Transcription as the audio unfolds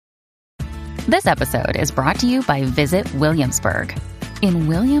This episode is brought to you by Visit Williamsburg. In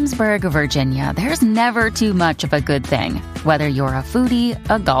Williamsburg, Virginia, there's never too much of a good thing. Whether you're a foodie,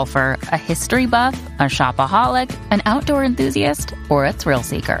 a golfer, a history buff, a shopaholic, an outdoor enthusiast, or a thrill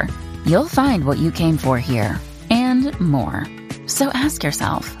seeker, you'll find what you came for here and more. So ask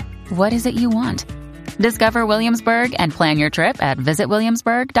yourself, what is it you want? Discover Williamsburg and plan your trip at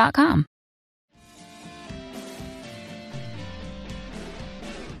visitwilliamsburg.com.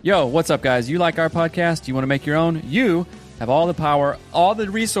 Yo, what's up, guys? You like our podcast? You want to make your own? You have all the power, all the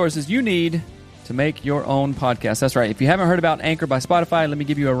resources you need to make your own podcast. That's right. If you haven't heard about Anchor by Spotify, let me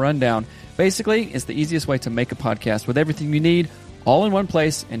give you a rundown. Basically, it's the easiest way to make a podcast with everything you need all in one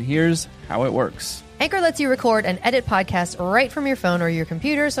place, and here's how it works. Anchor lets you record and edit podcasts right from your phone or your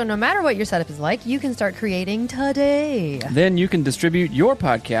computer, so no matter what your setup is like, you can start creating today. Then you can distribute your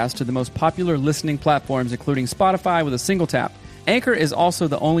podcast to the most popular listening platforms, including Spotify, with a single tap. Anchor is also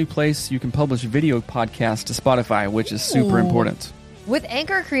the only place you can publish video podcasts to Spotify, which is super important. With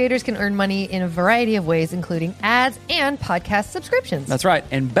Anchor, creators can earn money in a variety of ways, including ads and podcast subscriptions. That's right.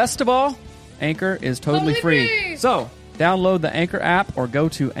 And best of all, Anchor is totally free. So download the Anchor app or go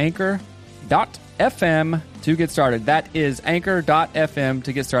to anchor.fm to get started. That is anchor.fm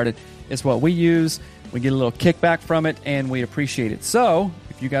to get started. It's what we use. We get a little kickback from it, and we appreciate it. So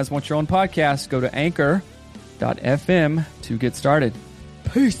if you guys want your own podcast, go to anchor.fm to get started.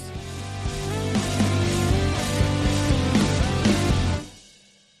 Peace.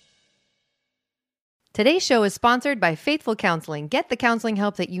 Today's show is sponsored by Faithful Counseling. Get the counseling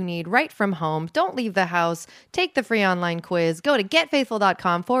help that you need right from home. Don't leave the house. Take the free online quiz. Go to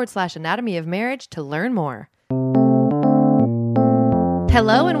getfaithful.com/anatomy of marriage to learn more.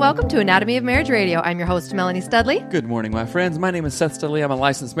 Hello and welcome to Anatomy of Marriage Radio. I'm your host, Melanie Studley. Good morning, my friends. My name is Seth Studley. I'm a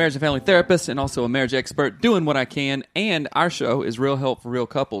licensed marriage and family therapist and also a marriage expert doing what I can. And our show is Real Help for Real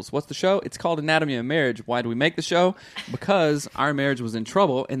Couples. What's the show? It's called Anatomy of Marriage. Why do we make the show? Because our marriage was in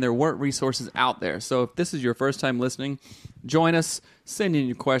trouble and there weren't resources out there. So if this is your first time listening, join us. Send in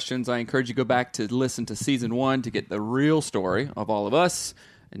your questions. I encourage you to go back to listen to season 1 to get the real story of all of us.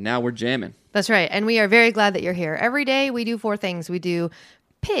 And now we're jamming. That's right. And we are very glad that you're here. Every day we do 4 things. We do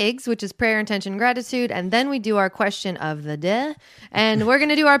pigs, which is prayer, intention, gratitude, and then we do our question of the day. And we're going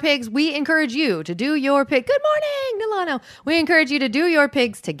to do our pigs. We encourage you to do your pig. Good morning, Milano. We encourage you to do your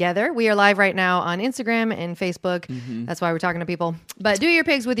pigs together. We are live right now on Instagram and Facebook. That's why we're talking to people. But do your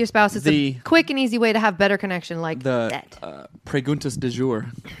pigs with your spouse. It's a quick and easy way to have better connection like that. Preguntas de jour.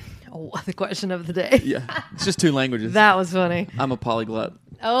 Oh, the question of the day. Yeah, it's just 2 languages. That was funny. I'm a polyglot.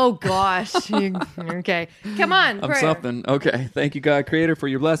 Oh, gosh. Okay. Come on. I'm something. Okay. Thank you, God, Creator, for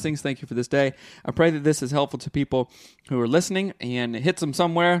your blessings. Thank you for this day. I pray that this is helpful to people who are listening and it hits them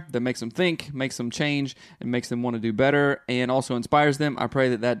somewhere that makes them think, makes them change, and makes them want to do better, and also inspires them. I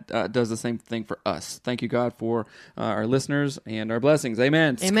pray that does the same thing for us. Thank you, God, for our listeners and our blessings.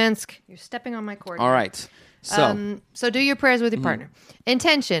 Amen. Amen. You're stepping on my cord. All right. So do your prayers with your partner.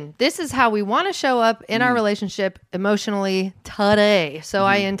 Intention. This is how we want to show up in our relationship emotionally today. So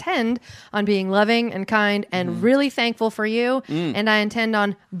I intend on being loving and kind and really thankful for you. And I intend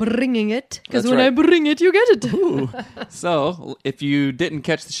on bringing it. Because when I bring it, you get it. So if you didn't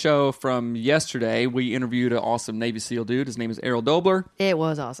catch the show from yesterday, we interviewed an awesome Navy SEAL dude. His name is Errol Dobler. It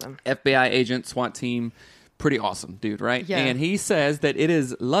was awesome. FBI agent, SWAT team. Pretty awesome dude, right? Yeah. And he says that it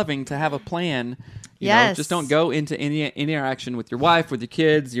is loving to have a plan. You know, just don't go into any interaction with your wife, with your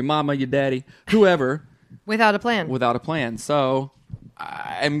kids, your mama, your daddy, whoever. Without a plan. So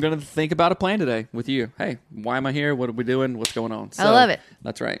I'm going to think about a plan today with you. Hey, why am I here? What are we doing? What's going on? So, I love it.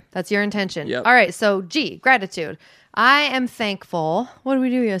 That's right. That's your intention. Yep. All right. So G, gratitude. I am thankful. What did we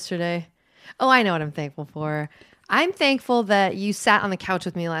do yesterday? Oh, I know what I'm thankful for. I'm thankful that you sat on the couch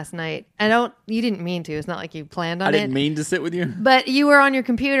with me last night. You didn't mean to. It's not like you planned on it. I didn't mean to sit with you. But you were on your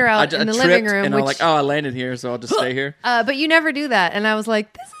computer out in the living room. And I'm like, I landed here, so I'll just stay here. But you never do that. And I was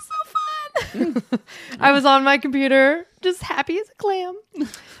like, this is so fun. I was on my computer, just happy as a clam.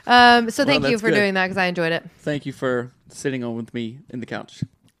 So thank you for doing that because I enjoyed it. Thank you for sitting on with me in the couch.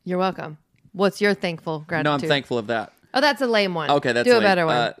 You're welcome. What's your thankful gratitude? No, I'm thankful of that. Oh, that's a lame one. Okay, that's Do a better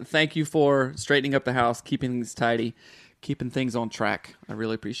one. Thank you for straightening up the house, keeping things tidy, keeping things on track. I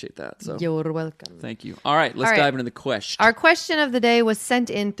really appreciate that. So you're welcome. Thank you. All right, let's dive into the question. Our question of the day was sent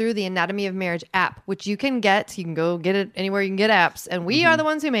in through the Anatomy of Marriage app, which you can get. You can go get it anywhere you can get apps, and we are the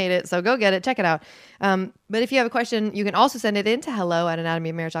ones who made it, so go get it. Check it out. But if you have a question, you can also send it in to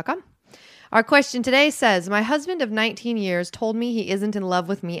hello@anatomyofmarriage.com. Our question today says, my husband of 19 years told me he isn't in love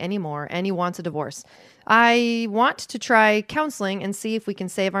with me anymore and he wants a divorce. I want to try counseling and see if we can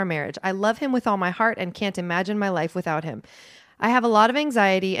save our marriage. I love him with all my heart and can't imagine my life without him. I have a lot of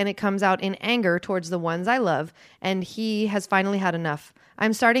anxiety and it comes out in anger towards the ones I love, and he has finally had enough.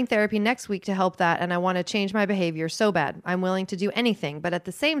 I'm starting therapy next week to help that, and I want to change my behavior so bad. I'm willing to do anything, but at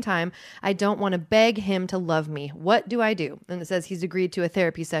the same time, I don't want to beg him to love me. What do I do? And it says he's agreed to a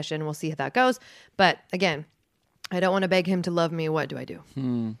therapy session. We'll see how that goes. But again, I don't want to beg him to love me. What do I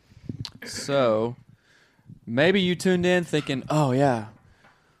do? So maybe you tuned in thinking, oh yeah,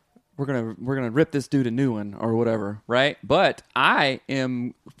 we're gonna rip this dude a new one or whatever, right? But I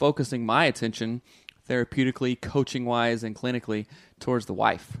am focusing my attention therapeutically, coaching wise, and clinically towards the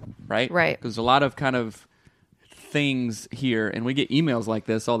wife, right? Right. Because there's a lot of kind of things here, and we get emails like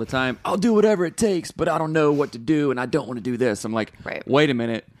this all the time. I'll do whatever it takes, but I don't know what to do, and I don't want to do this. I'm like, Right. Wait a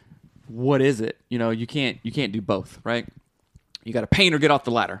minute, what is it? You can't do both, right? You got to paint or get off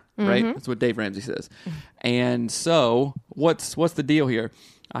the ladder, right? That's what Dave Ramsey says. And so, what's the deal here?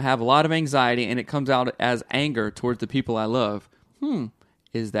 I have a lot of anxiety, and it comes out as anger towards the people I love.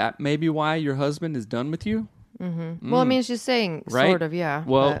 Is that maybe why your husband is done with you? Well, I mean, she's saying Right? sort of, yeah.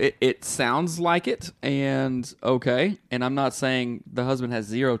 Well, but- it sounds like it, and okay. And I'm not saying the husband has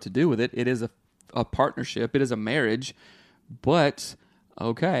zero to do with it. It is a partnership. It is a marriage. But,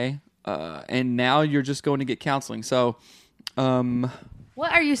 okay. And now you're just going to get counseling. So,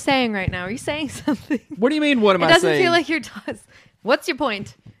 what are you saying right now? Are you saying something? what do you mean, what am It I doesn't saying? feel like you're... What's your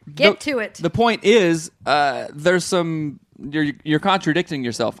point? Get to it. The point is, there's some... You're contradicting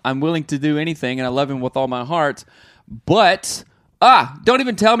yourself. I'm willing to do anything, and I love him with all my heart. But, don't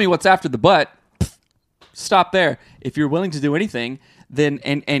even tell me what's after the but. Pfft, stop there. If you're willing to do anything, then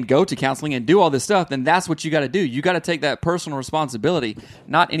and go to counseling and do all this stuff, then that's what you got to do. You got to take that personal responsibility,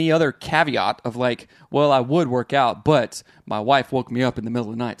 not any other caveat of like, well, I would work out, but my wife woke me up in the middle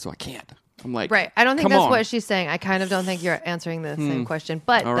of the night, so I can't. I'm like, Right. I don't think come that's on. what she's saying. I kind of don't think you're answering the same question,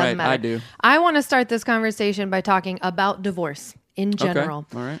 but All doesn't right, matter. I do. I want to start this conversation by talking about divorce in general.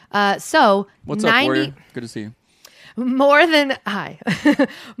 All right. So What's 90, up, Warrior? Good to see you. more than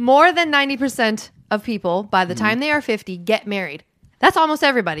 90% of people by the time they are 50 get married. That's almost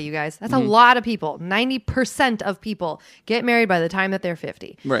everybody, you guys. That's a lot of people. 90% of people get married by the time that they're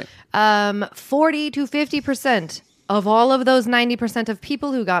 50. Right. 40 to 50% of all of those 90% of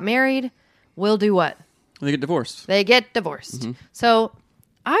people who got married will do what? They get divorced. They get divorced. So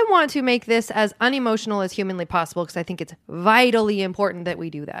I want to make this as unemotional as humanly possible because I think it's vitally important that we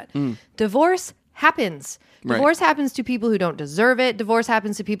do that. Divorce happens. Right. Divorce happens to people who don't deserve it. Divorce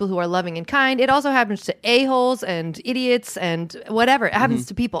happens to people who are loving and kind. It also happens to a-holes and idiots and whatever. It happens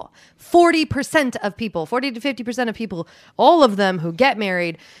to people. 40% of people, 40 to 50% of people, all of them who get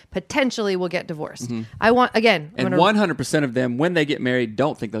married potentially will get divorced. I want, again, I'm And gonna- 100% of them, when they get married,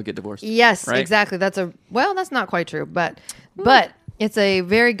 don't think they'll get divorced. Yes, Right? exactly. That's not quite true, but it's a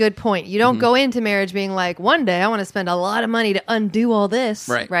very good point. You don't go into marriage being like, one day I want to spend a lot of money to undo all this,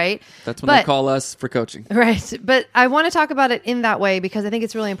 right? That's when they call us for coaching. Right. But I want to talk about it in that way because I think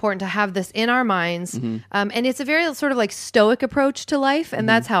it's really important to have this in our minds. And it's a very sort of like stoic approach to life. And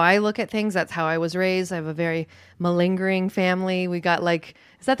that's how I look at things. That's how I was raised. I have a very malingering family. We got like,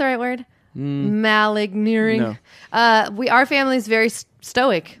 is that the right word? Maligneering. No. Our family is very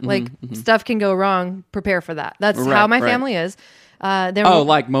stoic. Like stuff can go wrong. Prepare for that. That's how my family is.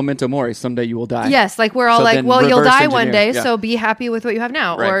 Like Memento Mori, someday you will die. Yes, like we're all So like, then well, you'll reverse die one engineer. day, Yeah. so be happy with what you have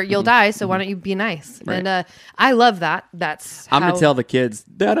now, Right. or you'll die, so why don't you be nice? Right. And I love that. That's I'm how, going to tell the kids,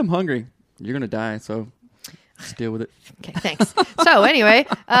 Dad, I'm hungry. You're going to die, so just deal with it. Okay, thanks. So anyway,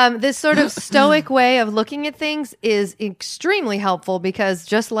 this sort of stoic way of looking at things is extremely helpful because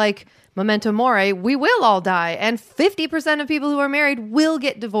just like Memento Mori, we will all die, and 50% of people who are married will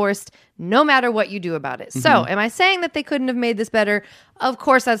get divorced no matter what you do about it. So am I saying that they couldn't have made this better? Of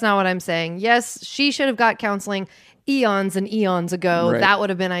course, that's not what I'm saying. Yes, she should have got counseling eons and eons ago. Right. That would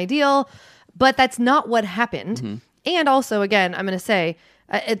have been ideal, but that's not what happened. And also, again, I'm going to say,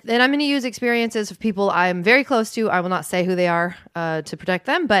 and I'm going to use experiences of people I'm very close to. I will not say who they are to protect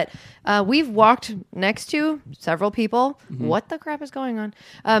them, but we've walked next to several people. What the crap is going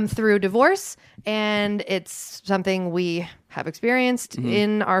on? Through divorce, and it's something we have experienced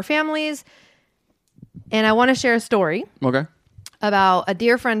in our families. And I want to share a story Okay. about a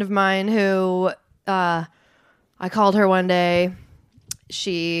dear friend of mine who I called her one day.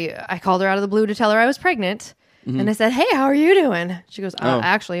 I called her out of the blue to tell her I was pregnant. And I said, hey, how are you doing? She goes,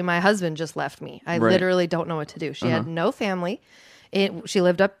 actually, my husband just left me. I Right. literally don't know what to do. She had no family. She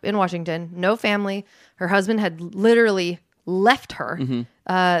lived up in Washington, no family. Her husband had literally left her.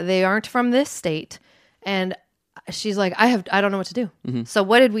 They aren't from this state. And she's like, I don't know what to do. So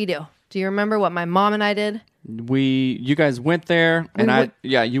what did we do? Do you remember what my mom and I did? You guys went there, and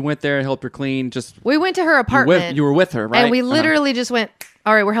you went there and helped her clean. We went to her apartment. You were with her, right? And we literally just went,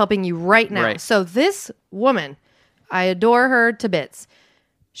 all right, we're helping you right now. Right. So this woman, I adore her to bits.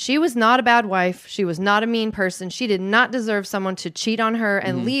 She was not a bad wife. She was not a mean person. She did not deserve someone to cheat on her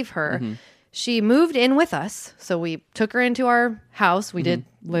and leave her. She moved in with us. So we took her into our house. We did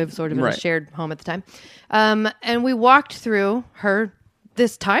live sort of in a shared home at the time. And we walked through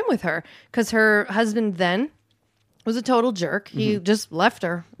this time with her because her husband then was a total jerk. He just left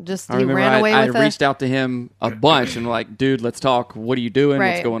her. He ran away with I reached out to him a bunch and like, dude, let's talk. What are you doing?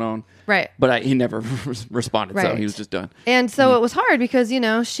 Right. What's going on? Right. But he never responded, so he was just done. And so it was hard because,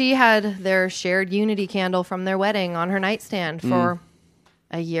 she had their shared unity candle from their wedding on her nightstand for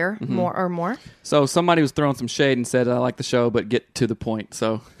a year more. So somebody was throwing some shade and said, I like the show, but get to the point.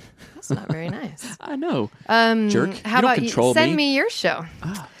 So that's not very nice. I know. How Jerk. You about don't control you send me your show?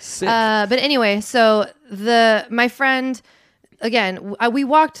 Sick. But anyway, so my friend, again, we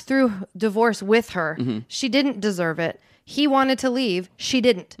walked through divorce with her. She didn't deserve it. He wanted to leave. She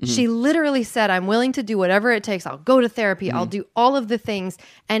didn't. She literally said, I'm willing to do whatever it takes. I'll go to therapy. I'll do all of the things.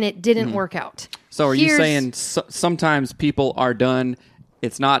 And it didn't work out. So are you saying sometimes people are done?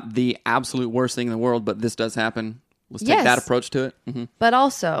 It's not the absolute worst thing in the world, but this does happen. Let's take that approach to it. But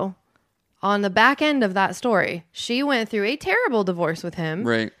also, on the back end of that story, she went through a terrible divorce with him.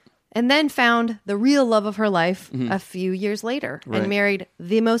 Right. And then found the real love of her life a few years later and married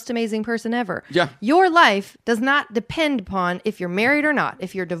the most amazing person ever. Yeah. Your life does not depend upon if you're married or not,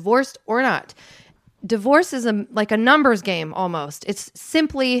 if you're divorced or not. Divorce is like a numbers game almost. It's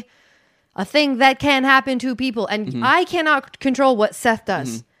simply a thing that can happen to people. And I cannot control what Seth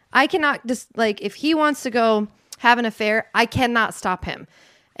does. I cannot if he wants to go have an affair, I cannot stop him.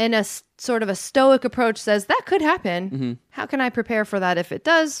 And a sort of a stoic approach says that could happen. How can I prepare for that if it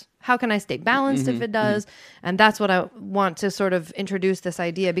does? How can I stay balanced if it does? And that's what I want to sort of introduce this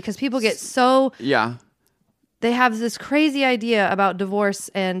idea because people get they have this crazy idea about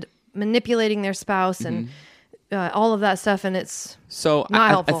divorce and manipulating their spouse and all of that stuff. And it's not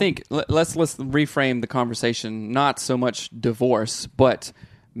helpful. I think let's reframe the conversation. Not so much divorce, but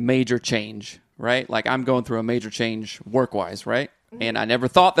major change, right? Like I'm going through a major change work-wise, right? And I never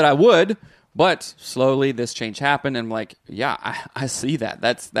thought that I would, but slowly this change happened. And I'm like, yeah, I see that.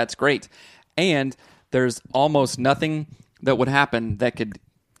 That's great. And there's almost nothing that would happen that could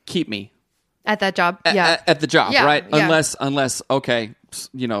keep me at that job. At the job, right? Yeah. Unless, okay,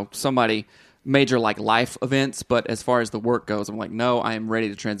 somebody major like life events. But as far as the work goes, I'm like, no, I am ready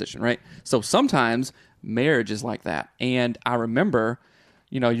to transition, right? So sometimes marriage is like that. And I remember,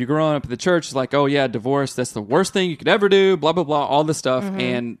 you're growing up in the church, it's like, oh yeah, divorce, that's the worst thing you could ever do, blah, blah, blah, all this stuff.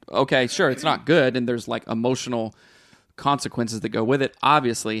 And okay, sure, it's not good. And there's like emotional consequences that go with it,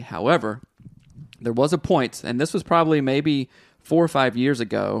 obviously. However, there was a point, and this was probably maybe 4 or 5 years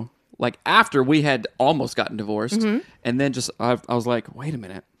ago, like after we had almost gotten divorced. And then I was like, wait a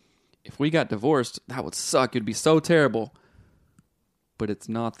minute, if we got divorced, that would suck. It'd be so terrible. But it's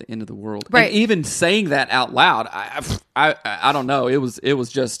not the end of the world. Right. And even saying that out loud, I don't know. It was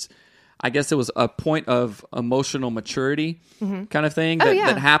just, I guess it was a point of emotional maturity kind of thing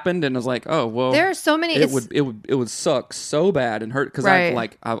that happened, and I was like, oh well. There are so many. It would suck so bad and hurt because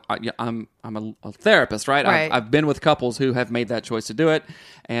I'm a therapist, right? Right. I've been with couples who have made that choice to do it,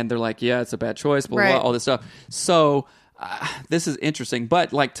 and they're like, yeah, it's a bad choice, blah blah, all this stuff. So this is interesting,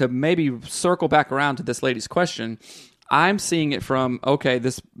 but like to maybe circle back around to this lady's question. I'm seeing it from, okay,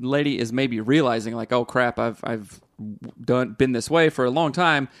 this lady is maybe realizing like, oh crap, I've been this way for a long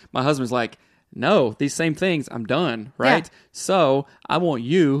time. My husband's like, no, these same things, I'm done, right? Yeah. So I want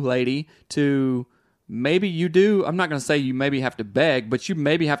you, lady, to maybe I'm not going to say you maybe have to beg, but you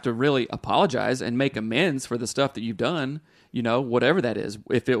maybe have to really apologize and make amends for the stuff that you've done. Whatever that is,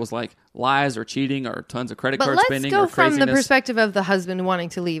 if it was like lies or cheating or tons of credit card spending or craziness. But let's go from the perspective of the husband wanting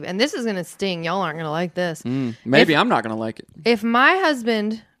to leave. And this is going to sting. Y'all aren't going to like this. Maybe I'm not going to like it. If my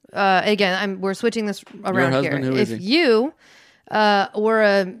husband, again, we're switching this around Your husband, here. Who is if he? You were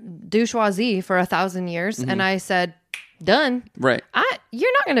a douchoisie for 1,000 years and I said, done. Right.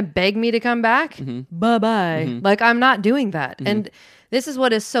 You're not going to beg me to come back. Bye-bye. Like, I'm not doing that. And this is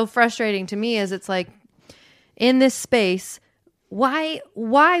what is so frustrating to me is it's like, in this space, why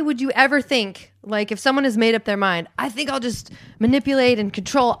would you ever think, like, if someone has made up their mind, I think I'll just manipulate and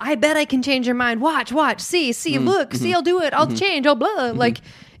control. I bet I can change your mind. Watch, see, look, see, I'll do it. I'll change. Oh, blah. Like,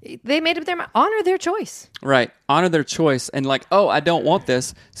 they made up their mind. Honor their choice. Right. Honor their choice. And like, oh, I don't want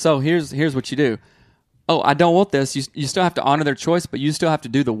this. So here's what you do. Oh, I don't want this. You still have to honor their choice, but you still have to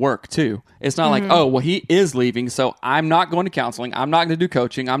do the work too. It's not like, oh, well, he is leaving, so I'm not going to counseling. I'm not going to do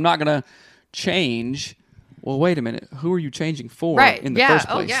coaching. I'm not going to change. well, wait a minute, who are you changing for Right. in the Yeah. first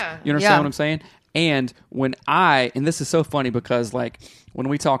Oh, place? yeah. You understand Yeah. what I'm saying? And and this is so funny because like when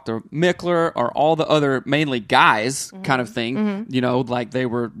we talk to Mickler or all the other mainly guys kind of thing, you know, like they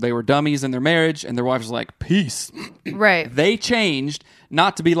were dummies in their marriage and their wife was like, peace. Right. They changed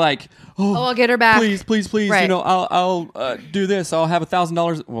not to be like, Oh, I'll get her back. Please, please, please. Right. You know, I'll do this. I'll have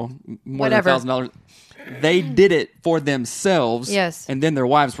 $1,000. Well, more Whatever. than $1,000. They did it for themselves. Yes. And then their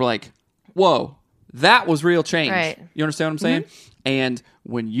wives were like, whoa, that was real change. Right. You understand what I'm saying? And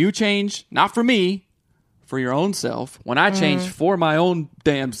when you change, not for me, for your own self, when I change for my own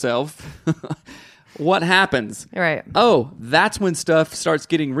damn self, what happens? Right. Oh, that's when stuff starts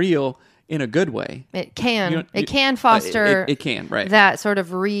getting real in a good way. It can. You know, it can foster. It can, right. That sort of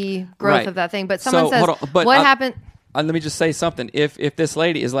regrowth Right. of that thing. But someone So, says, hold on, but what happened? Let me just say something. If this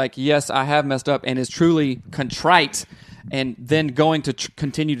lady is like, yes, I have messed up, and is truly contrite, and then going to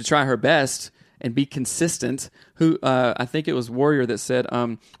continue to try her best and be consistent, I think it was Warrior that said,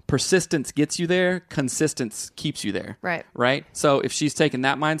 persistence gets you there, consistence keeps you there. Right. Right? So if she's taking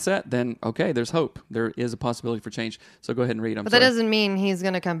that mindset, then okay, there's hope. There is a possibility for change. So go ahead and read them. But that doesn't mean he's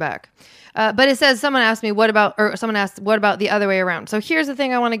going to come back. But it says, someone asked me, what about the other way around? So here's the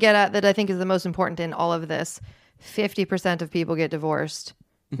thing I want to get at that I think is the most important in all of this. 50% of people get divorced.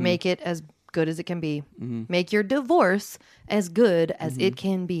 Make it as good as it can be. Make your divorce as good as it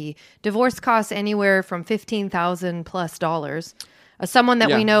can be. Divorce costs anywhere from $15,000 plus dollars. Someone that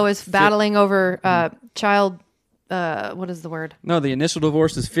we know is battling over child. What is the word? No, the initial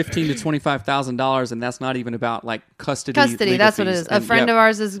divorce is $15,000 to $25,000, and that's not even about like custody. Custody, legal that's what it fees. is. A friend of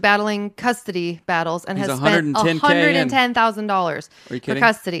ours is battling custody battles and He's has spent $110K in. $110,000 for kidding?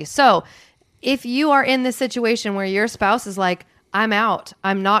 custody. So if you are in this situation where your spouse is like, I'm out,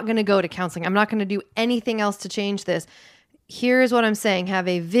 I'm not going to go to counseling, I'm not going to do anything else to change this. Here's what I'm saying. Have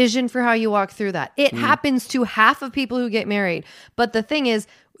a vision for how you walk through that. It happens to half of people who get married. But the thing is,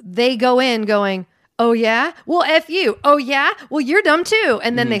 they go in going, oh yeah? Well, F you. Oh yeah? Well, you're dumb too.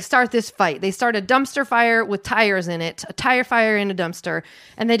 And then they start this fight. They start a dumpster fire with tires in it, a tire fire in a dumpster.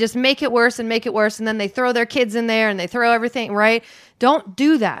 And they just make it worse and make it worse. And then they throw their kids in there and they throw everything, right? Don't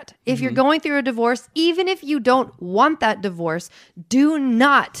do that. If you're going through a divorce, even if you don't want that divorce, do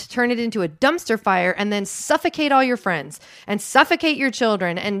not turn it into a dumpster fire and then suffocate all your friends and suffocate your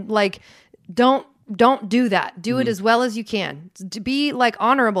children and like, don't do that. Do it as well as you can. To be like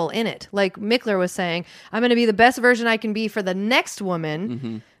honorable in it. Like Mickler was saying, I'm going to be the best version I can be for the next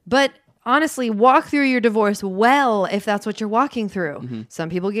woman. But honestly, walk through your divorce well if that's what you're walking through.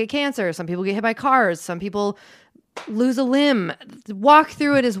 Some people get cancer. Some people get hit by cars. Some people lose a limb. Walk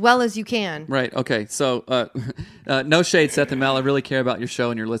through it as well as you can. Right. Okay. So, no shade, Seth and Mel. I really care about your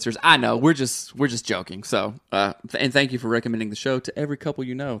show and your listeners. I know we're just joking. So, and thank you for recommending the show to every couple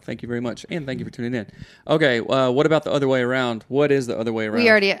you know. Thank you very much, and thank you for tuning in. Okay. What about the other way around? What is the other way around?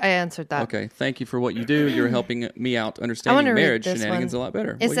 I answered that. Okay. Thank you for what you do. You're helping me out I understanding want to read marriage this shenanigans one. a lot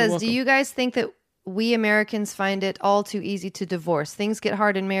better. It Well, you're says, welcome. do you guys think that we Americans find it all too easy to divorce? Things get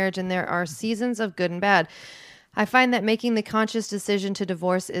hard in marriage and there are seasons of good and bad. I find that making the conscious decision to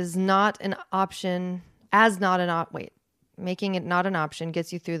divorce is not an option, making it not an option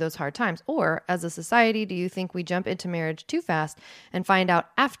gets you through those hard times. Or as a society, do you think we jump into marriage too fast and find out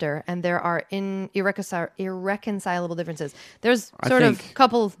after and there are irreconcilable differences? There's sort of a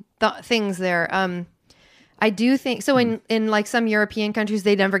couple things there. I do think, so in like some European countries,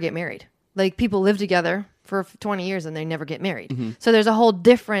 they never get married. Like people live together for 20 years and they never get married. So there's a whole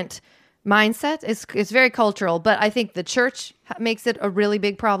different mindset. It's very cultural, but I think the church makes it a really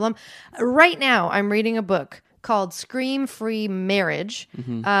big problem. Right now, I'm reading a book called Scream Free Marriage.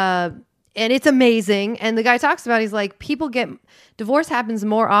 And it's amazing. And the guy talks about, he's like, divorce happens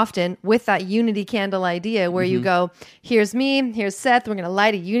more often with that unity candle idea where you go, here's me, here's Seth, we're going to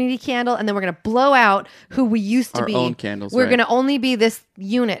light a unity candle and then we're going to blow out who we used to Our be. own candles, we're right. going to only be this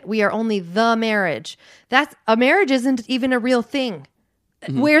unit. We are only the marriage. A marriage isn't even a real thing.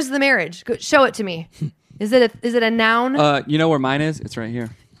 Where's the marriage? Show it to me. Is it a noun? You know where mine is? It's right here.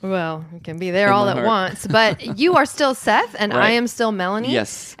 Well, it can be there In all my at heart. once, but you are still Seth and I Right. am still Melanie.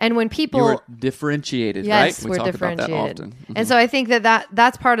 Yes. And when people You're differentiated, yes, right? we're talk differentiated. about that often. And so I think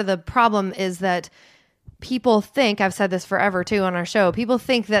that's part of the problem is that people think, I've said this forever too on our show, people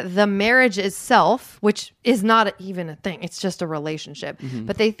think that the marriage itself, which is not even a thing, it's just a relationship,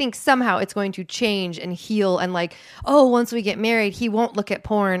 but they think somehow it's going to change and heal and like, oh, once we get married, he won't look at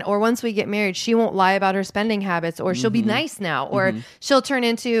porn, or once we get married, she won't lie about her spending habits, or she'll be nice now, or she'll turn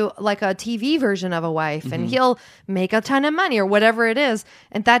into like a TV version of a wife and he'll make a ton of money or whatever it is.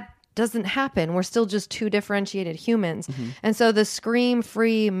 And that doesn't happen. We're still just two differentiated humans. And so the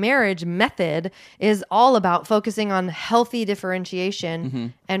scream-free marriage method is all about focusing on healthy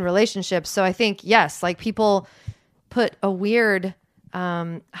differentiation and relationships. So I think, yes, like people put a weird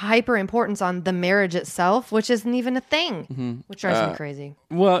hyper importance on the marriage itself, which isn't even a thing, which drives me crazy.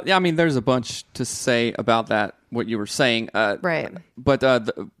 Well, yeah, I mean, there's a bunch to say about that, what you were saying. Right. But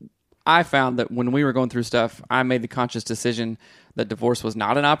I found that when we were going through stuff, I made the conscious decision that divorce was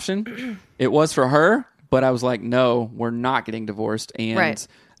not an option. It was for her, but I was like, no, we're not getting divorced. And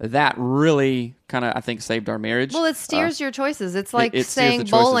that really kind of, I think, saved our marriage. Well, it steers your choices. It's like it steers saying the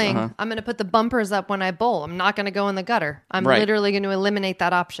choices, bowling, I'm going to put the bumpers up when I bowl. I'm not going to go in the gutter. I'm literally going to eliminate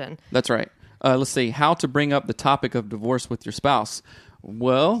that option. That's right. Let's see. How to bring up the topic of divorce with your spouse.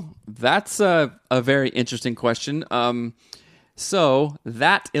 Well, that's a very interesting question. So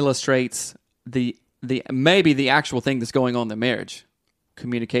that illustrates the maybe the actual thing that's going on in the marriage.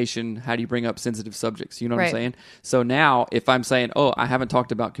 Communication, how do you bring up sensitive subjects? You know what I'm saying? So now if I'm saying, oh, I haven't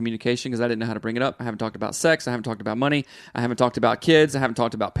talked about communication because I didn't know how to bring it up. I haven't talked about sex. I haven't talked about money. I haven't talked about kids. I haven't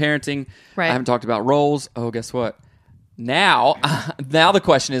talked about parenting. I haven't talked about roles. Oh, guess what? Now the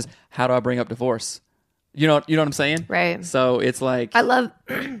question is, how do I bring up divorce? You know what I'm saying? Right. So it's like, I love,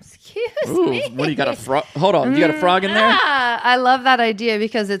 excuse me. What do you got a frog? Hold on. You got a frog in there? I love that idea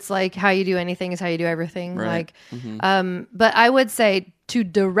because it's like how you do anything is how you do everything. Right. Like, but I would say to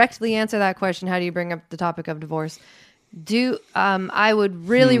directly answer that question, how do you bring up the topic of divorce? I would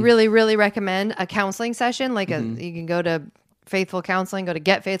really, really, really recommend a counseling session. Like you can go to Faithful Counseling, go to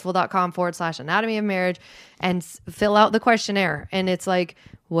getfaithful.com/anatomy of marriage and fill out the questionnaire. And it's like,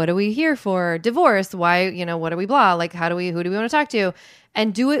 what are we here for? Divorce. Why, what are we blah? Like, who do we want to talk to?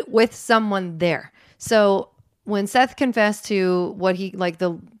 And do it with someone there. So when Seth confessed to what he, like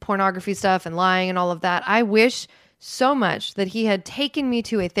the pornography stuff and lying and all of that, I wish so much that he had taken me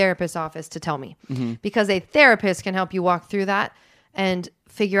to a therapist's office to tell me, because a therapist can help you walk through that and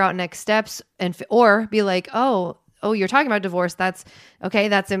figure out next steps or be like, oh, you're talking about divorce. That's okay.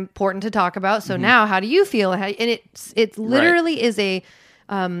 That's important to talk about. So now how do you feel? And it literally is it's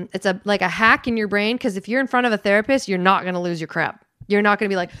like a hack in your brain. Cause if you're in front of a therapist, you're not going to lose your crap. You're not going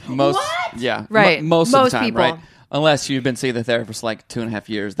to be like, what? Yeah. Right. Most of the time, people. right? Unless you've been seeing the therapist for like 2.5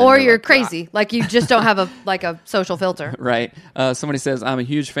 years. Or you're like, crazy. Like you just don't have a social filter. Right. Somebody says, I'm a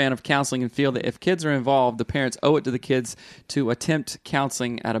huge fan of counseling and feel that if kids are involved, the parents owe it to the kids to attempt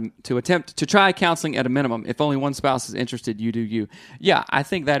counseling to try counseling at a minimum. If only one spouse is interested, you do you. Yeah, I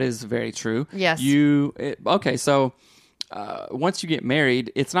think that is very true. Yes. Okay, so once you get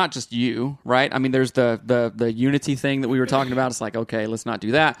married, it's not just you, right? I mean, there's the unity thing that we were talking about. It's like, okay, let's not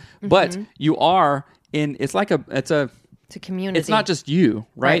do that. But you are it's a community. It's not just you,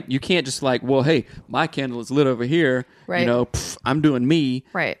 right? You can't just like, well, hey, my candle is lit over here. Right. I'm doing me.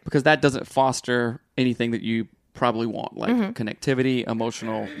 Right. Because that doesn't foster anything that you probably want, like connectivity,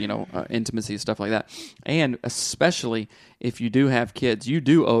 emotional, intimacy, stuff like that. And especially if you do have kids, you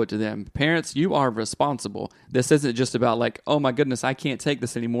do owe it to them. Parents, you are responsible. This isn't just about like, oh my goodness, I can't take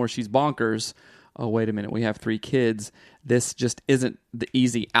this anymore. She's bonkers. Oh, wait a minute. We have 3 kids. This just isn't the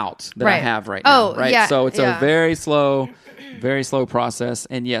easy out that I have right now. Right. Yeah, so it's a very slow process.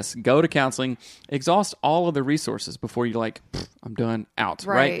 And yes, go to counseling, exhaust all of the resources before you're like, I'm done, out.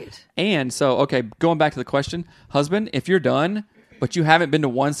 Right. And so, okay, going back to the question, husband, if you're done, but you haven't been to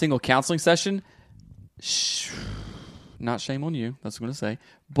one single counseling session, not shame on you. That's what I'm going to say.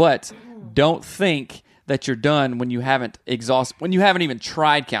 But don't think that you're done when you haven't even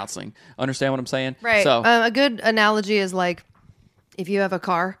tried counseling. Understand what I'm saying? Right. So a good analogy is like if you have a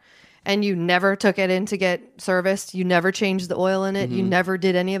car and you never took it in to get serviced, you never changed the oil in it, you never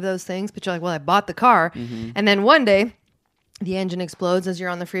did any of those things, but you're like, well, I bought the car. And then one day the engine explodes as you're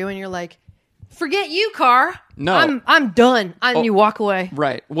on the freeway and you're like, forget you, car. No. I'm done. And you walk away.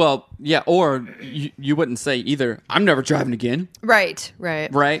 Right. Well, yeah. Or you wouldn't say either, I'm never driving again. Right.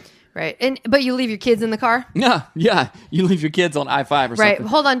 But you leave your kids in the car? Yeah. You leave your kids on I-5 or something. Right.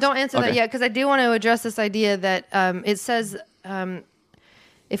 Hold on. Don't answer that yet, because I do want to address this idea that it says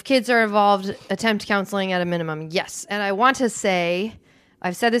if kids are involved, attempt counseling at a minimum. Yes. And I want to say,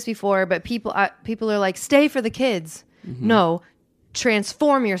 I've said this before, but people are like, stay for the kids. No.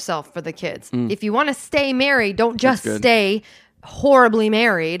 Transform yourself for the kids. If you want to stay married, don't just stay horribly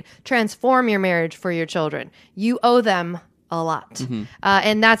married. Transform your marriage for your children. You owe them a lot.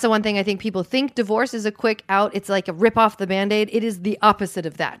 And that's the one thing I think people think divorce is a quick out. It's like a rip off the Band-Aid. It is the opposite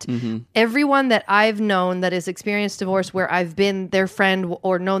of that. Everyone that I've known that has experienced divorce where I've been their friend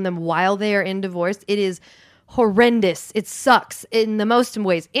or known them while they are in divorce, it is horrendous. It sucks in the most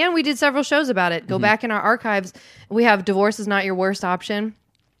ways. And we did several shows about it. Go back in our archives. We have Divorce is Not Your Worst Option.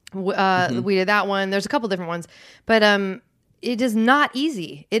 We did that one. There's a couple different ones, but it is not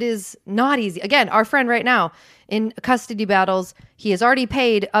easy. It is not easy. Again, our friend right now in custody battles, he has already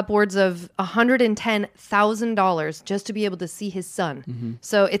paid upwards of $110,000 just to be able to see his son.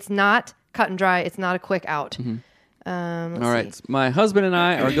 So it's not cut and dry. It's not a quick out. All right. My husband and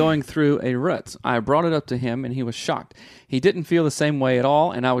I are going through a rut. I brought it up to him, and he was shocked. He didn't feel the same way at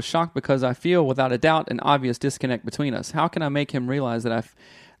all, and I was shocked because I feel, without a doubt, an obvious disconnect between us. How can I make him realize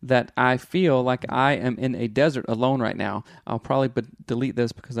that I feel like I am in a desert alone right now? I'll probably delete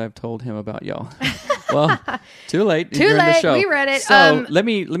this because I've told him about y'all. Well, too late. Too You're in the late. show. We read it. So let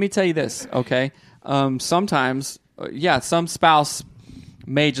me tell you this, okay? Sometimes, some spouse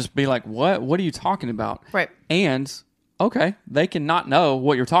may just be like, what are you talking about? Right. And okay, they can not know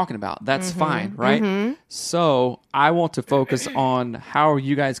what you're talking about. That's fine, right? So I want to focus on how are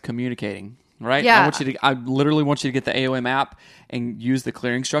you guys communicating, right? Yeah. I literally want you to get the AOM app and use the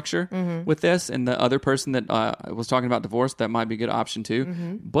clearing structure with this. And the other person that was talking about divorce, that might be a good option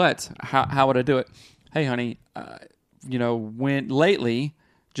too. But how would I do it? Hey, honey, when lately,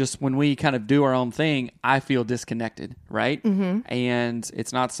 just when we kind of do our own thing, I feel disconnected, right? And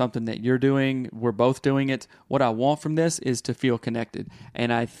it's not something that you're doing. We're both doing it. What I want from this is to feel connected.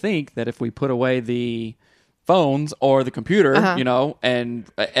 And I think that if we put away the phones or the computer, and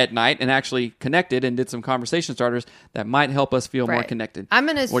at night and actually connected and did some conversation starters, that might help us feel more connected.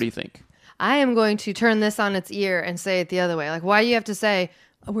 What do you think? I am going to turn this on its ear and say it the other way. Like, why do you have to say,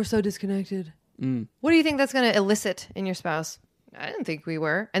 oh, we're so disconnected? What do you think that's going to elicit in your spouse? I didn't think we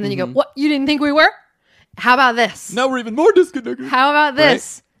were. And then you go, what? You didn't think we were? How about this? Now we're even more disconnected. How about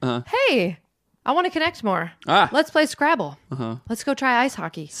this? Right? Hey, I want to connect more. Let's play Scrabble. Let's go try ice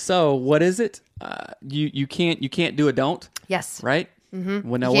hockey. So what is it? You can't do a don't? Yes. Right?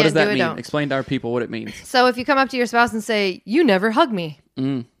 Well, now what does that mean? Explain to our people what it means. So if you come up to your spouse and say, you never hug me.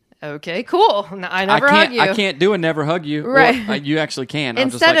 Okay, cool. I never hug you. I can't do a never hug you. Right. Or, you actually can.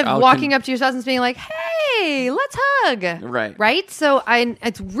 Instead of walking up to your spouse and being like, hey, let's hug. Right. Right? So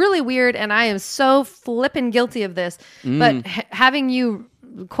it's really weird, and I am so flippin' guilty of this. But having you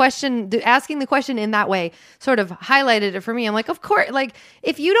asking the question in that way sort of highlighted it for me. I'm like, of course, like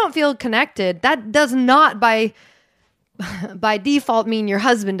if you don't feel connected, that does not by default mean your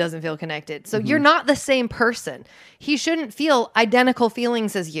husband doesn't feel connected. So you're not the same person. He shouldn't feel identical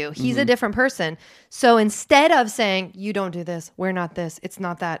feelings as you. He's a different person. So instead of saying, you don't do this, we're not this, it's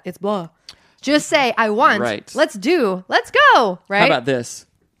not that, it's blah, just say, I want, let's go, right? How about this?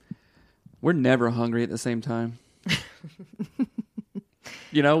 We're never hungry at the same time.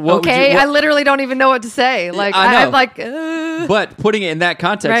 I literally don't even know what to say. Like, I'm like, But putting it in that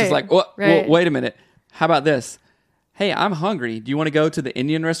context is like, well, wait a minute. How about this? Hey, I'm hungry. Do you want to go to the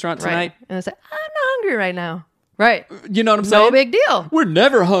Indian restaurant tonight? Right. And I say, I'm not hungry right now. Right. You know what I'm saying? No big deal. We're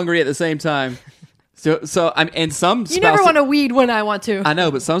never hungry at the same time. So and some spouses, you never want to weed when I want to. I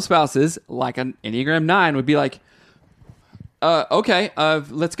know, but some spouses, like an Enneagram 9, would be like, okay,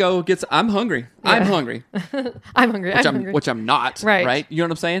 let's go get I'm hungry. Yeah. I'm hungry. I'm hungry. Which I'm not. Right. You know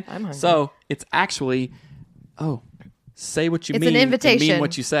what I'm saying? I'm hungry. So it's actually, say what you mean. It's an invitation. And mean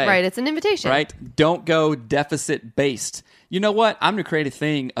what you say. Right. It's an invitation. Right. Don't go deficit based. You know what? I'm going to create a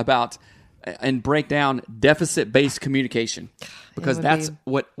thing about and break down deficit based communication because that's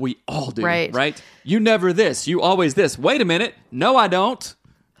what we all do. Right. You never this. You always this. Wait a minute. No, I don't.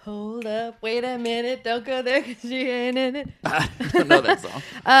 Hold up. Wait a minute. Don't go there because she ain't in it. I don't know that song.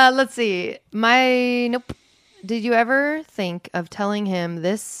 Let's see. Nope. Did you ever think of telling him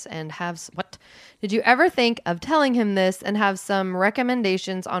this and have what? Did you ever think of telling him this and have some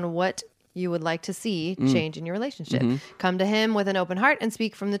recommendations on what you would like to see change in your relationship? Come to him with an open heart and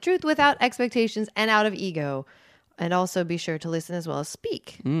speak from the truth without expectations and out of ego. And also be sure to listen as well as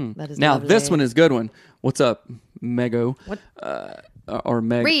speak. That is now, lovely. this one is a good one. What's up, Mego? What? Or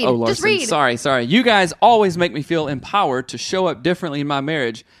Meg Read. Larson. Just read. Sorry. You guys always make me feel empowered to show up differently in my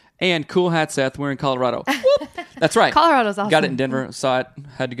marriage. And cool hat, Seth. We're in Colorado. That's right. Colorado's awesome. Got it in Denver. Saw it.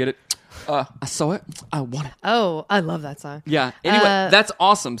 Had to get it. I saw it. I want it. Oh, I love that song. Yeah. Anyway, that's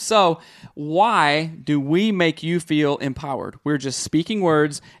awesome. So why do we make you feel empowered? We're just speaking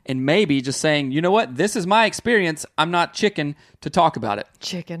words and maybe just saying, you know what? This is my experience. I'm not chicken to talk about it.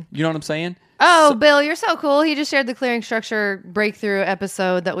 Chicken. You know what I'm saying? Oh, Bill, you're so cool. He just shared the clearing structure breakthrough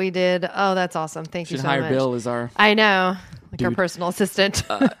episode that we did. Oh, that's awesome. Thank you so much. Should hire Bill as our... I know. Like our personal assistant.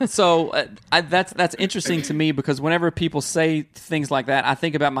 That's interesting to me because whenever people say things like that, I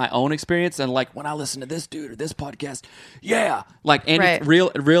think about my own experience and like when I listen to this dude or this podcast, like Andy, real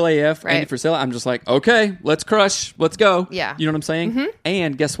AF, Andy Frisella, I'm just like, okay, let's crush, let's go. Yeah. You know what I'm saying?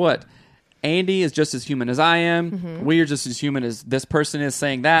 And guess what? Andy is just as human as I am. We are just as human as this person is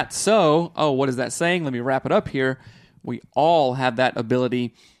saying that. So, what is that saying? Let me wrap it up here. We all have that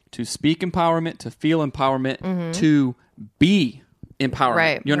ability to speak empowerment, to feel empowerment, to be empowerment.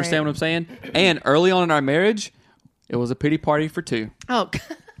 Right, You understand right. what I'm saying? And early on in our marriage, it was a pity party for two. Oh,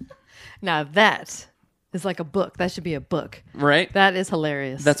 now that is like a book. That should be a book. Right? That is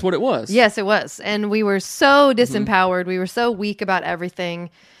hilarious. That's what it was. Yes, it was. And we were so disempowered. We were so weak about everything.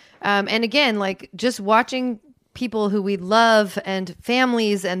 And again, like just watching people who we love and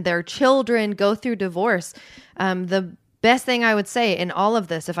families and their children go through divorce. The best thing I would say in all of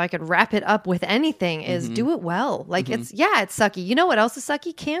this, if I could wrap it up with anything, is do it well. Like it's sucky. You know what else is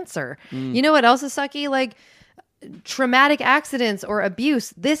sucky? Cancer. You know what else is sucky? Like traumatic accidents or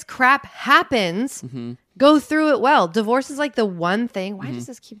abuse. This crap happens. Go through it well. Divorce is like the one thing. Why does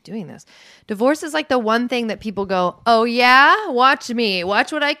this keep doing this? Divorce is like the one thing that people go, oh yeah, watch me,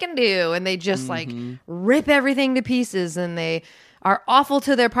 watch what I can do. And they just like rip everything to pieces and they are awful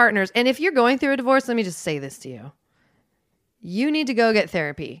to their partners. And if you're going through a divorce, let me just say this to you. You need to go get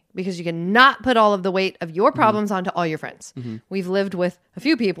therapy because you cannot put all of the weight of your problems onto all your friends. We've lived with a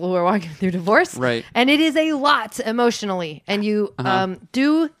few people who are walking through divorce. Right. And it is a lot emotionally. And you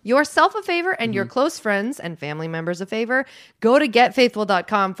do yourself a favor and your close friends and family members a favor. Go to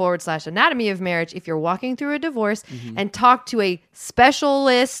getfaithful.com/anatomy of marriage if you're walking through a divorce and talk to a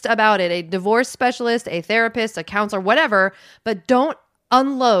specialist about it, a divorce specialist, a therapist, a counselor, whatever. But don't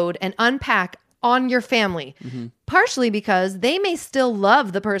unload and unpack on your family, partially because they may still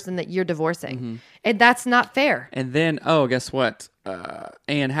love the person that you're divorcing. And that's not fair. And then, guess what?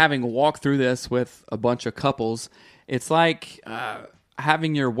 And having walked through this with a bunch of couples, it's like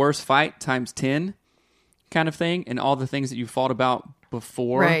having your worst fight times 10 kind of thing. And all the things that you fought about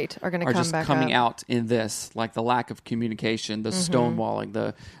before are gonna come just back coming up. out in this, like the lack of communication, the stonewalling,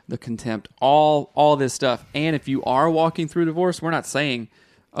 the contempt, all this stuff. And if you are walking through divorce, we're not saying,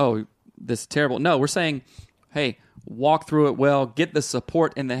 oh, this is terrible. No, we're saying, hey, walk through it well, get the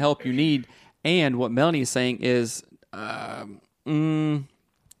support and the help you need. And what Melanie is saying is,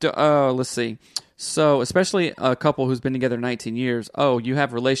 let's see. So, especially a couple who's been together 19 years, you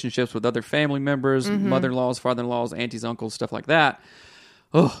have relationships with other family members, mother-in-laws, father-in-laws, aunties, uncles, stuff like that.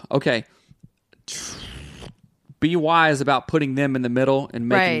 Oh, okay. Be wise about putting them in the middle and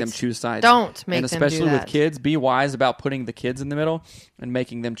making them choose sides. Don't make and them do especially that. with kids, be wise about putting the kids in the middle and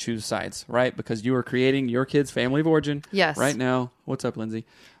making them choose sides, right? Because you are creating your kid's family of origin right now. What's up, Lindsay?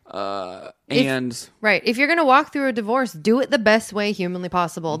 Right. If you're going to walk through a divorce, do it the best way humanly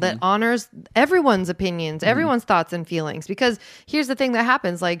possible that honors everyone's opinions, everyone's thoughts and feelings. Because here's the thing that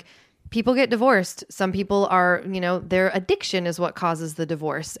happens, like people get divorced. Some people are, their addiction is what causes the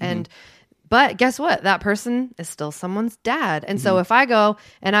divorce. But guess what? That person is still someone's dad. And so if I go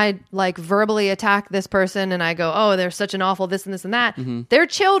and I like verbally attack this person and I go, oh, they're such an awful this and this and that, their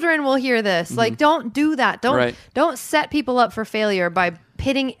children will hear this. Like, don't do that. Don't set people up for failure by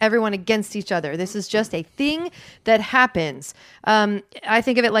pitting everyone against each other. This is just a thing that happens. I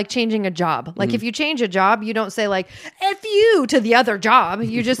think of it like changing a job. Like if you change a job, you don't say like, F you to the other job.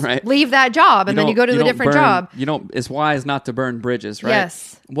 You just leave that job and then you go to the different job. It's wise not to burn bridges, right?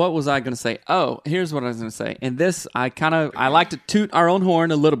 Yes. What was I going to say? Oh, here's what I was going to say. And this, I like to toot our own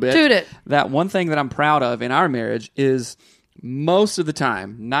horn a little bit. Toot it. That one thing that I'm proud of in our marriage is most of the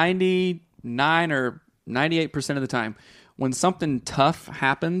time, 99 or 98% of the time, when something tough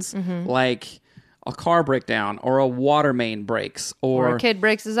happens, like a car breakdown or a water main breaks or a kid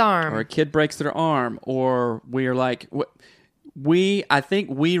breaks his arm or a kid breaks their arm, or we're like, I think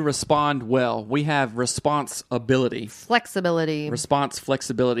we respond well. We have response flexibility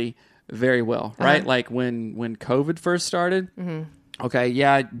very well, right? Like when COVID first started, okay,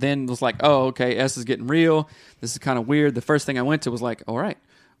 yeah, then it was like, oh, okay, S is getting real. This is kind of weird. The first thing I went to was like, all right,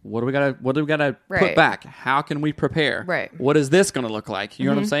 what do we gotta put back? How can we prepare? Right. What is this going to look like? You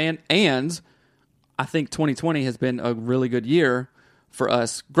know what I'm saying? And I think 2020 has been a really good year for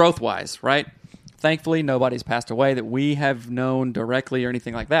us growth-wise, right? Thankfully, nobody's passed away that we have known directly or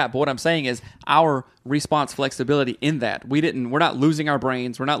anything like that. But what I'm saying is our response flexibility in that. We're not losing our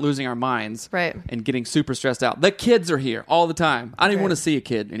brains. We're not losing our minds. Right. And getting super stressed out. The kids are here all the time. I don't even want to see a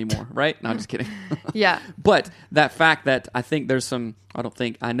kid anymore, right? No, I'm just kidding. Yeah. But that fact that I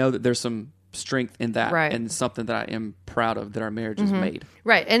know that there's some strength in that. Right. And something that I am proud of that our marriage has made.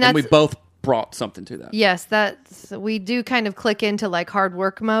 Right. And we both brought something to that. Yes, we do kind of click into like hard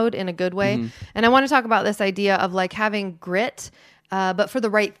work mode in a good way. And I want to talk about this idea of like having grit, but for the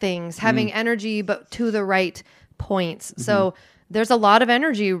right things, having energy, but to the right points. So there's a lot of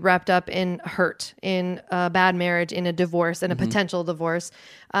energy wrapped up in hurt, in a bad marriage, in a divorce, in a potential divorce.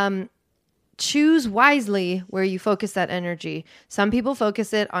 choose wisely where you focus that energy. Some people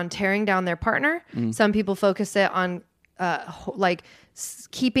focus it on tearing down their partner. Some people focus it on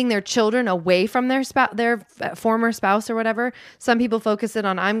keeping their children away from their former spouse or whatever. Some people focus it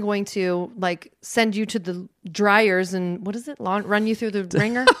on, I'm going to send you to the dryers and what is it? Run you through the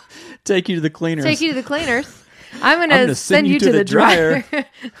ringer? Take you to the cleaners. Take you to the cleaners. I'm gonna send you to the dryer.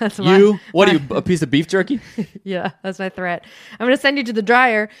 That's what are you, a piece of beef jerky? Yeah, that's my threat. I'm going to send you to the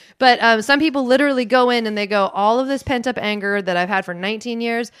dryer. But some people literally go in and they go, all of this pent up anger that I've had for 19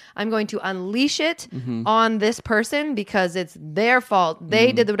 years, I'm going to unleash it on this person because it's their fault.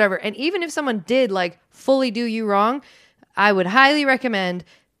 They did whatever. And even if someone did fully do you wrong, I would highly recommend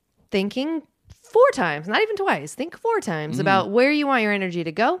thinking 4 times, not even twice. Think 4 times about where you want your energy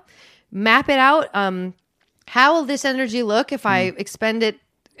to go. Map it out. How will this energy look if I expend it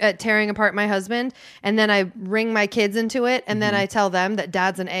at tearing apart my husband and then I bring my kids into it and then I tell them that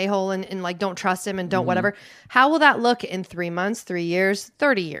dad's an a-hole and don't trust him and don't whatever? How will that look in 3 months, 3 years,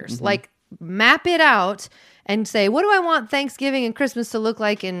 30 years? Map it out and say, what do I want Thanksgiving and Christmas to look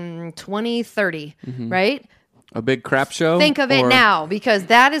like in 2030, right? A big crap show? Think of it now because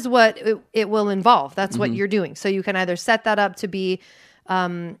that is what it will involve. That's what you're doing. So you can either set that up to be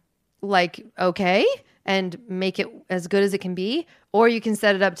okay and make it as good as it can be, or you can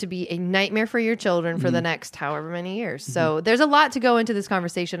set it up to be a nightmare for your children for the next however many years. So there's a lot to go into this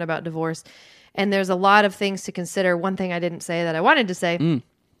conversation about divorce, and there's a lot of things to consider. One thing I didn't say that I wanted to say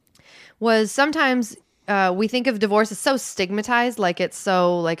was sometimes we think of divorce as so stigmatized, it's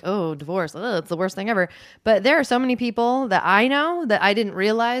so oh, divorce, it's the worst thing ever. But there are so many people that I know that I didn't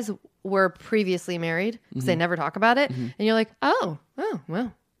realize were previously married because they never talk about it. And you're like, oh,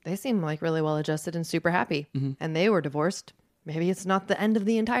 well, they seem really well adjusted and super happy and they were divorced. Maybe it's not the end of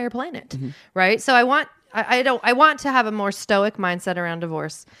the entire planet. Right. So I want to have a more stoic mindset around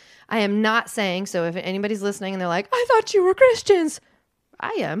divorce. I am not saying, so if anybody's listening and they're like, I thought you were Christians.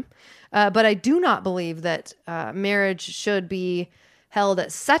 I am. But I do not believe that marriage should be held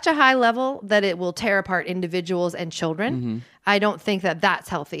at such a high level that it will tear apart individuals and children. I don't think that that's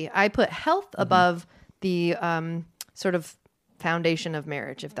healthy. I put health above the sort of foundation of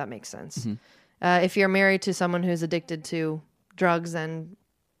marriage, if that makes sense. If you're married to someone who's addicted to drugs and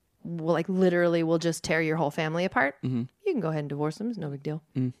literally will just tear your whole family apart, you can go ahead and divorce them. It's no big deal.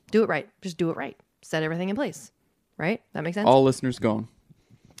 Do it right. Just do it right. Set everything in place. Right? That makes sense? All listeners gone.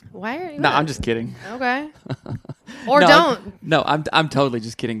 Why are you? No, I'm just kidding. Okay. Or don't. I'm totally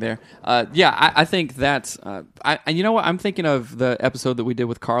just kidding there. I think that's. You know what? I'm thinking of the episode that we did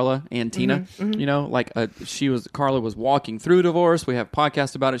with Carla and Tina. You know, Carla was walking through divorce. We have a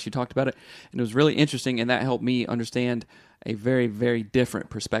podcast about it. She talked about it, and it was really interesting, and that helped me understand a very, very different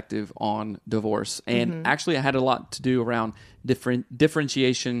perspective on divorce. And actually, it had a lot to do around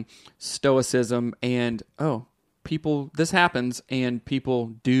differentiation, stoicism, and this happens and people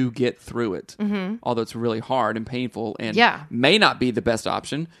do get through it, although it's really hard and painful and may not be the best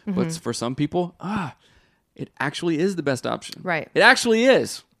option, but for some people, it actually is the best option. Right. It actually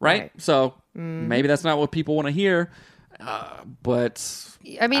is, right? So maybe that's not what people want to hear, but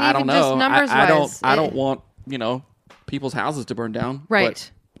I mean, I don't know. Just numbers-wise, I don't want, people's houses to burn down.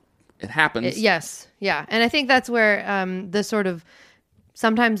 Right. But it happens. Yes. Yeah. And I think that's where the sort of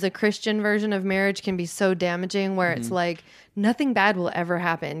sometimes the Christian version of marriage can be so damaging where it's nothing bad will ever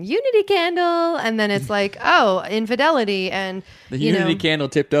happen. Unity candle. And then it's infidelity. And the unity candle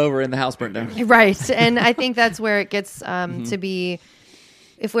tipped over and the house burnt down. Right. And I think that's where it gets to be,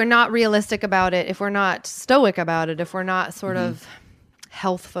 if we're not realistic about it, if we're not stoic about it, if we're not sort of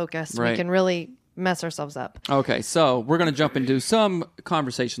health focused, we can really mess ourselves up. Okay, so we're going to jump into some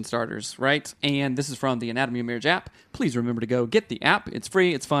conversation starters, right? And this is from the Anatomy of Marriage app. Please remember to go get the app. It's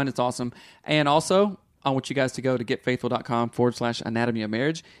free, it's fun, it's awesome. And also, I want you guys to go to getfaithful.com/anatomy of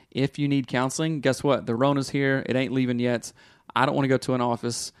marriage. If you need counseling, guess what? The Rona's here. It ain't leaving yet. I don't want to go to an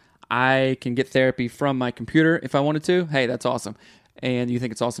office. I can get therapy from my computer if I wanted to. Hey, that's awesome. And you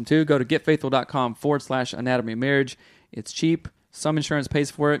think it's awesome too? Go to getfaithful.com/anatomy of marriage. It's cheap. Some insurance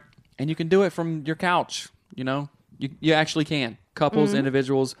pays for it. And you can do it from your couch, You actually can. Couples,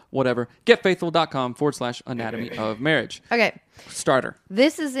 individuals, whatever. Getfaithful.com/anatomy of marriage. Okay. Starter.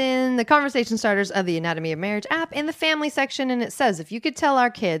 This is in the conversation starters of the Anatomy of Marriage app in the family section. And it says, if you could tell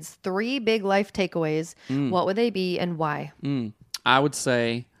our kids 3 big life takeaways, what would they be and why? I would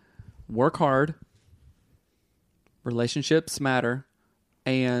say work hard, relationships matter,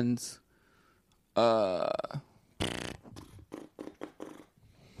 and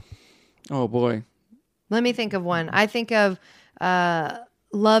oh, boy. Let me think of one. I think of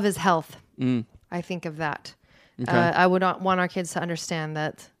love is health. I think of that. Okay. I would want our kids to understand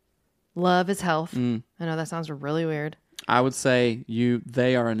that Love is health. I know that sounds really weird. I would say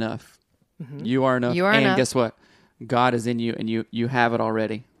they are enough. You are enough. You are and enough. guess what? God is in you, and you have it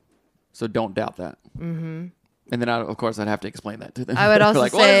already. So don't doubt that. Mm-hmm. And then, of course, I'd have to explain that to them. I would also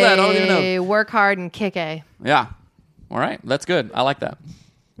like, what is that? I don't even say know. work hard and kick A. Yeah. All right. That's good. I like that.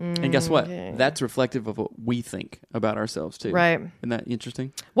 And guess what? That's reflective of what we think about ourselves, too. Right. Isn't that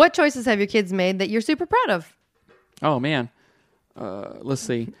interesting? What choices have your kids made that you're super proud of? Oh, man. Let's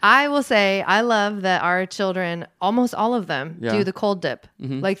see. I will say I love that our children, almost all of them, do the cold dip.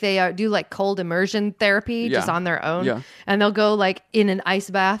 Like they do like cold immersion therapy just on their own. Yeah. And they'll go like in an ice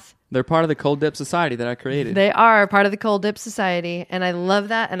bath. They're part of the Cold Dip Society that I created. They are part of the Cold Dip Society. And I love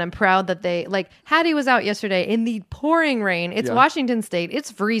that. And I'm proud that like Hattie was out yesterday in the pouring rain. It's Washington State.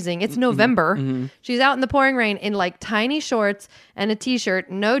 It's freezing. It's November. She's out in the pouring rain in like tiny shorts and a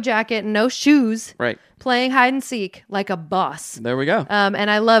t-shirt, no jacket, no shoes. Right. Playing hide and seek like a boss. There we go. And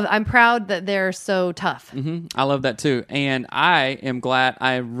I'm proud that they're so tough. I love that too. And I am glad,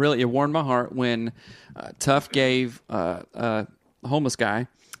 it warmed my heart when Tough gave a homeless guy,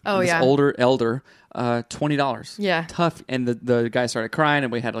 older elder, $20. Yeah. Tough. And the guy started crying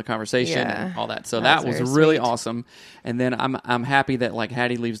and we had a conversation and all that. So that was very really sweet. awesome. And then I'm happy that like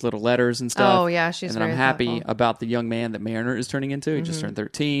Hattie leaves little letters and stuff. Oh, yeah, she's And then I'm very happy thoughtful. about the young man that Mariner is turning into. He just turned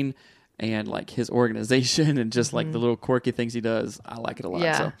 13. And like his organization and just like the little quirky things he does, I like it a lot.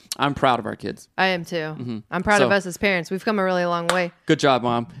 Yeah. So I'm proud of our kids. I am too. I'm proud So- of us as parents. We've come a really long way. Good job,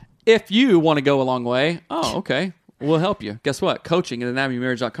 Mom. If you want to go a long way, okay, we'll help you. Guess what? Coaching at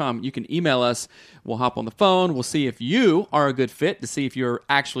anatomymarriage.com. You can email us. We'll hop on the phone. We'll see if you are a good fit to see if you're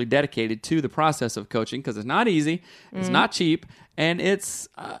actually dedicated to the process of coaching because it's not easy, it's not cheap, and it's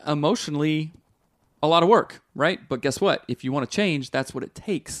emotionally a lot of work, right? But guess what? If you want to change, that's what it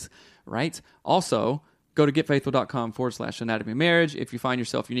takes, right? Also, go to getfaithful.com/anatomy of marriage. If you find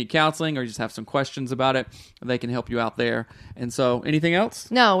yourself you need counseling or you just have some questions about it, they can help you out there. And so, anything else?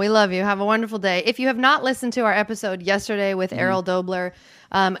 No, we love you. Have a wonderful day. If you have not listened to our episode yesterday with Errol Dobler,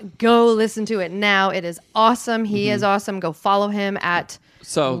 go listen to it now. It is awesome. He is awesome. Go follow him at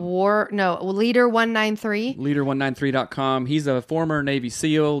Leader193. Leader193.com. He's a former Navy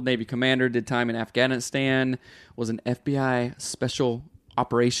SEAL, Navy commander, did time in Afghanistan, was an FBI special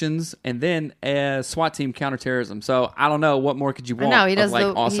operations, and then a SWAT team counterterrorism. So I don't know, what more could you want? No, he does.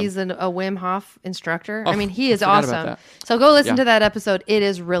 Awesome. He's a Wim Hof instructor. Oh, I mean, he is I forgot about awesome. that. So go listen Yeah. to that episode. It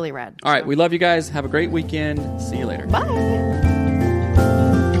is really rad. All right, we love you guys. Have a great weekend. See you later. Bye.